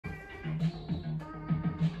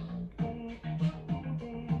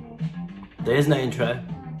There is no intro.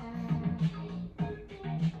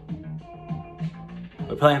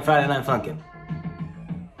 We're playing Friday Night Funkin.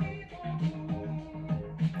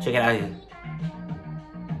 Check it out here.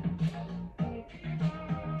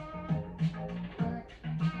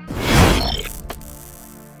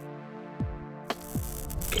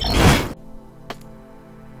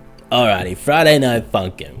 Alrighty, Friday Night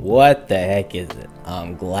Funkin. What the heck is it?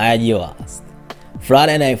 I'm glad you asked.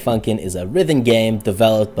 Friday Night Funkin is a rhythm game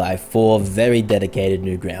developed by 4 very dedicated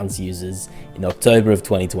Newgrounds users in October of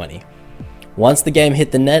 2020. Once the game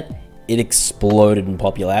hit the net, it exploded in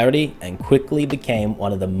popularity and quickly became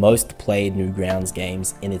one of the most played Newgrounds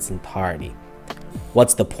games in its entirety.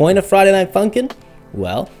 What's the point of Friday Night Funkin?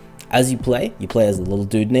 Well, as you play as a little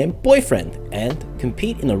dude named Boyfriend and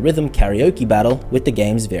compete in a rhythm karaoke battle with the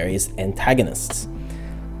game's various antagonists.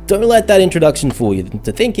 Don't let that introduction fool you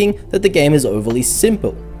into thinking that the game is overly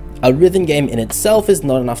simple. A rhythm game in itself is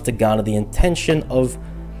not enough to garner the attention of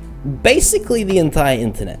basically the entire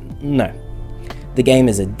internet. No. The game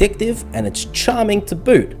is addictive and it's charming to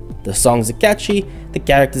boot. The songs are catchy, the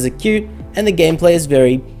characters are cute, and the gameplay is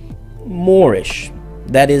very Moorish.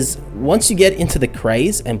 That is, once you get into the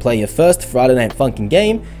craze and play your first Friday Night Funkin'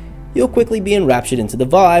 game, you'll quickly be enraptured into the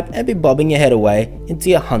vibe and be bobbing your head away into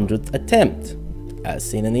your 100th attempt, as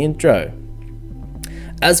seen in the intro.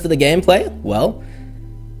 As for the gameplay, well,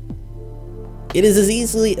 it is as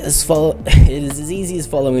easy as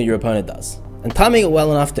following what your opponent does, and timing it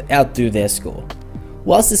well enough to outdo their score.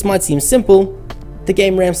 Whilst this might seem simple, the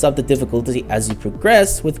game ramps up the difficulty as you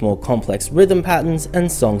progress with more complex rhythm patterns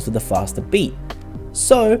and songs with a faster beat.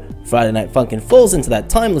 So, Friday Night Funkin' falls into that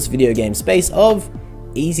timeless video game space of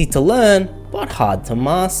easy to learn, but hard to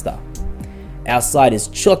master. Our site is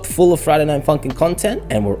chock full of Friday Night Funkin' content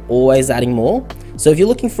and we're always adding more. So if you're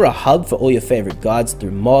looking for a hub for all your favorite guides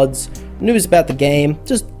through mods, news about the game,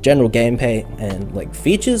 just general gameplay and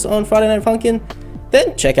features on Friday Night Funkin',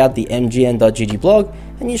 then check out the mgn.gg blog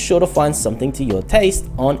and you're sure to find something to your taste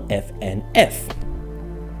on FNF.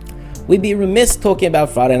 We'd be remiss talking about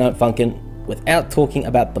Friday Night Funkin' without talking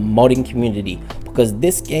about the modding community, because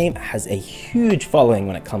this game has a huge following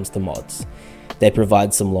when it comes to mods. They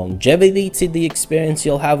provide some longevity to the experience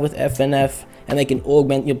you'll have with FNF, and they can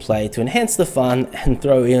augment your play to enhance the fun and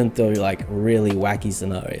throw you into really wacky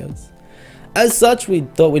scenarios. As such, we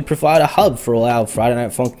thought we'd provide a hub for all our Friday Night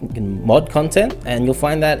Funkin' mod content, and you'll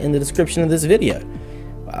find that in the description of this video.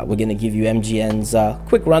 We're going to give you MGN's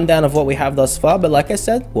quick rundown of what we have thus far, but like I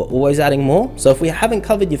said, we're always adding more, so if we haven't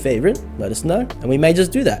covered your favorite, let us know, and we may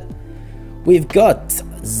just do that. We've got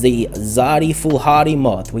the Zadi Foolhardy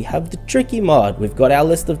mod, we have the Tricky mod, we've got our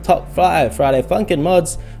list of top 5 Friday Funkin'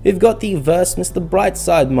 mods, we've got the Verse Mr.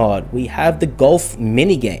 Brightside mod, we have the Golf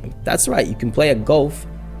minigame. That's right, you can play a golf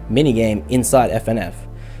minigame inside FNF.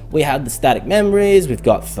 We have the Static Memories, we've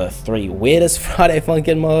got the 3 weirdest Friday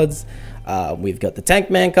Funkin' mods, we've got the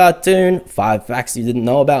Tankman cartoon, 5 facts you didn't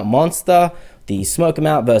know about Monster, the Smoke 'em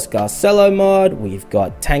Out vs Garcello mod, we've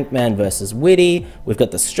got Tankman vs Witty, we've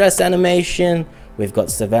got the Stress animation, we've got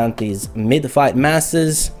Cervantes mid-fight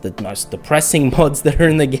masses, the most depressing mods that are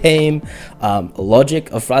in the game, Logic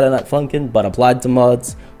of Friday Night Funkin' but applied to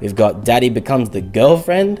mods, we've got Daddy Becomes the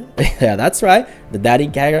Girlfriend, yeah that's right, the daddy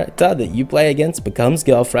character that you play against becomes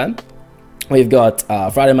girlfriend, we've got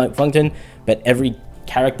Friday Night Funkin' but every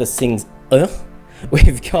character sings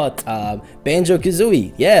we've got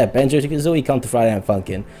Banjo-Kazooie, yeah, Banjo-Kazooie come to Friday Night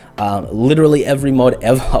Funkin', literally every mod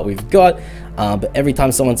ever we've got, but every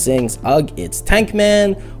time someone sings UGG, it's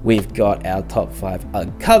Tankman, we've got our top 5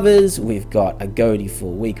 UGG covers, we've got a Goatee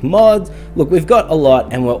Full Week mod, look, we've got a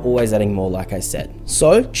lot and we're always adding more like I said.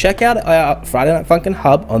 So check out our Friday Night Funkin'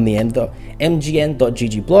 hub on the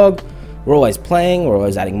mgn.gg blog. We're always playing, we're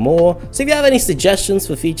always adding more, so if you have any suggestions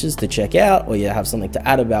for features to check out, or you have something to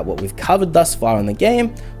add about what we've covered thus far in the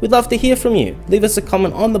game, we'd love to hear from you. Leave us a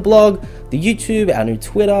comment on the blog, the YouTube, our new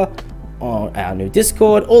Twitter, or our new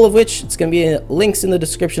Discord, all of which, it's going to be links in the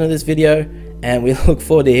description of this video, and we look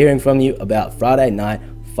forward to hearing from you about Friday Night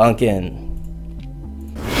Funkin'.